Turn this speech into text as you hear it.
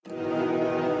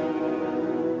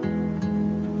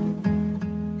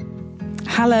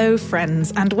Hello,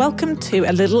 friends, and welcome to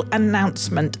a little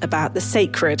announcement about the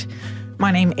sacred. My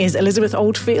name is Elizabeth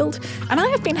Oldfield, and I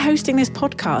have been hosting this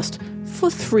podcast for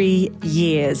 3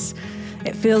 years.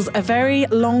 It feels a very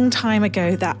long time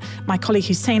ago that my colleague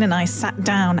Hussein and I sat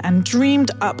down and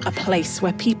dreamed up a place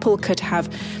where people could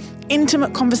have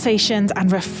intimate conversations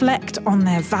and reflect on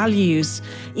their values,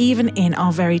 even in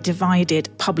our very divided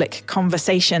public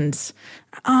conversations.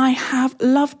 I have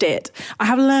loved it. I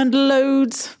have learned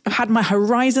loads. I've had my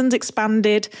horizons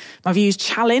expanded, my views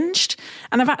challenged,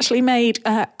 and I've actually made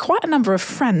quite a number of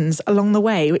friends along the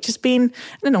way, which has been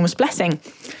an enormous blessing.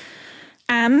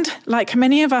 And like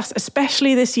many of us,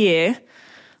 especially this year,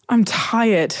 I'm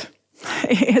tired.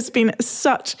 It has been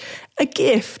such a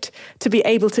gift to be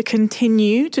able to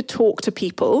continue to talk to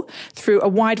people through a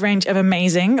wide range of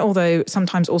amazing, although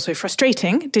sometimes also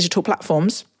frustrating, digital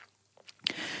platforms.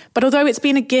 But although it's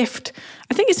been a gift,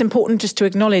 I think it's important just to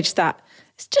acknowledge that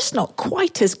it's just not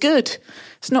quite as good.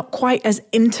 It's not quite as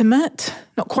intimate,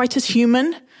 not quite as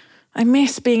human. I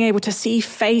miss being able to see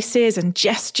faces and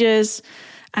gestures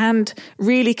and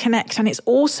really connect. And it's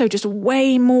also just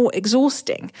way more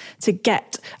exhausting to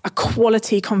get a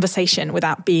quality conversation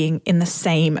without being in the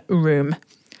same room.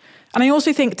 And I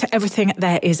also think to everything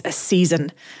there is a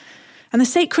season. And the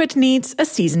sacred needs a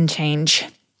season change.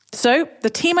 So the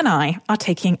team and I are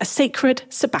taking a sacred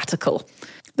sabbatical.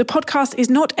 The podcast is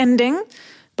not ending,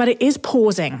 but it is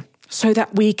pausing so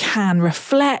that we can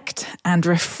reflect and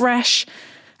refresh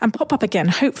and pop up again,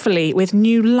 hopefully with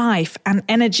new life and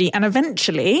energy, and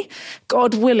eventually,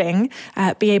 God willing,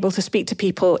 be able to speak to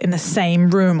people in the same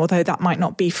room, although that might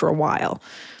not be for a while.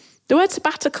 The word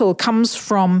sabbatical comes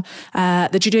from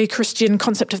the Judeo-Christian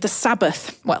concept of the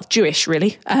Sabbath, well, Jewish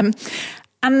really, and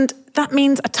that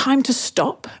means a time to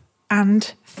stop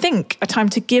and think, a time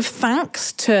to give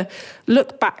thanks, to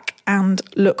look back and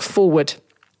look forward.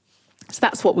 So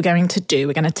that's what we're going to do.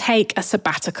 We're going to take a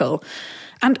sabbatical.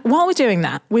 And while we're doing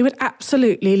that, we would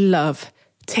absolutely love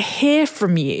to hear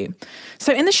from you.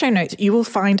 So in the show notes, you will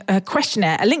find a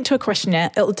questionnaire, a link to a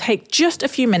questionnaire. It'll take just a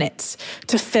few minutes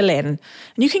to fill in. And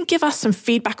you can give us some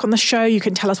feedback on the show. You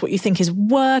can tell us what you think is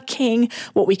working,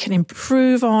 what we can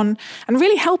improve on, and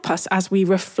really help us as we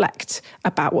reflect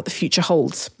about what the future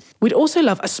holds. We'd also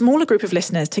love a smaller group of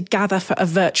listeners to gather for a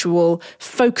virtual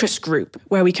focus group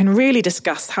where we can really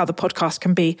discuss how the podcast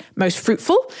can be most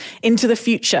fruitful into the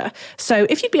future. So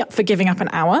if you'd be up for giving up an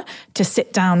hour to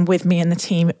sit down with me and the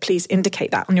team, please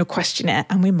indicate that on your questionnaire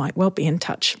and we might well be in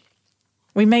touch.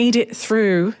 We made it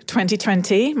through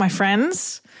 2020, my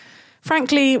friends,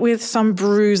 frankly, with some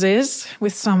bruises,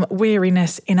 with some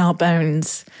weariness in our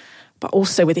bones, but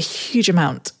also with a huge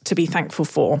amount to be thankful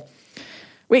for.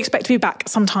 We expect to be back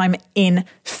sometime in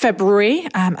February,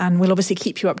 and we'll obviously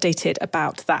keep you updated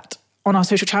about that on our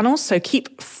social channels. So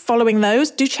keep following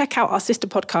those. Do check out our sister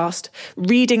podcast,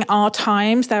 Reading Our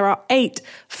Times. There are 8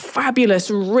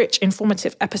 fabulous, rich,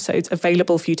 informative episodes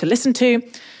available for you to listen to.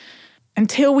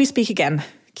 Until we speak again,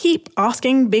 keep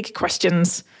asking big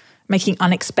questions, making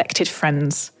unexpected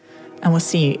friends, and we'll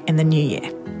see you in the new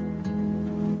year.